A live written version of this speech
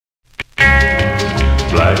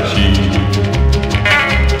black sheep,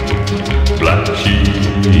 black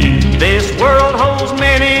sheep. This world holds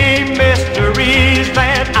many mysteries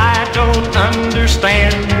that I don't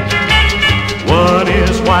understand. One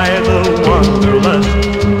is why the wanderlust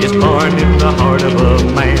is born in the heart of a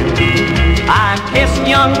man. I kiss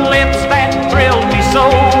young lips that thrill me so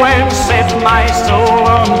and set my soul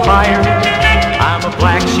on fire. I'm a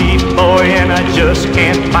black sheep boy and I just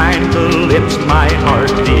can't find the lips my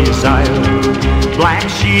heart desires. Black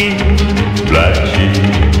sheep, black sheep,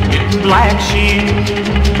 black sheep,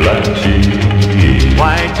 black sheep.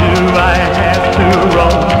 why do I have to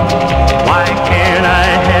roam? Why can't I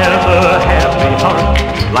have a happy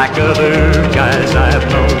heart like other guys I've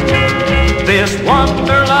known? This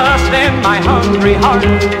wanderlust in my hungry heart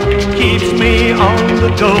keeps me on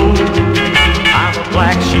the go. I'm a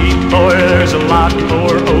black sheep boy, there's a lot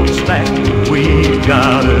more oats that we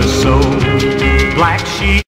gotta sow.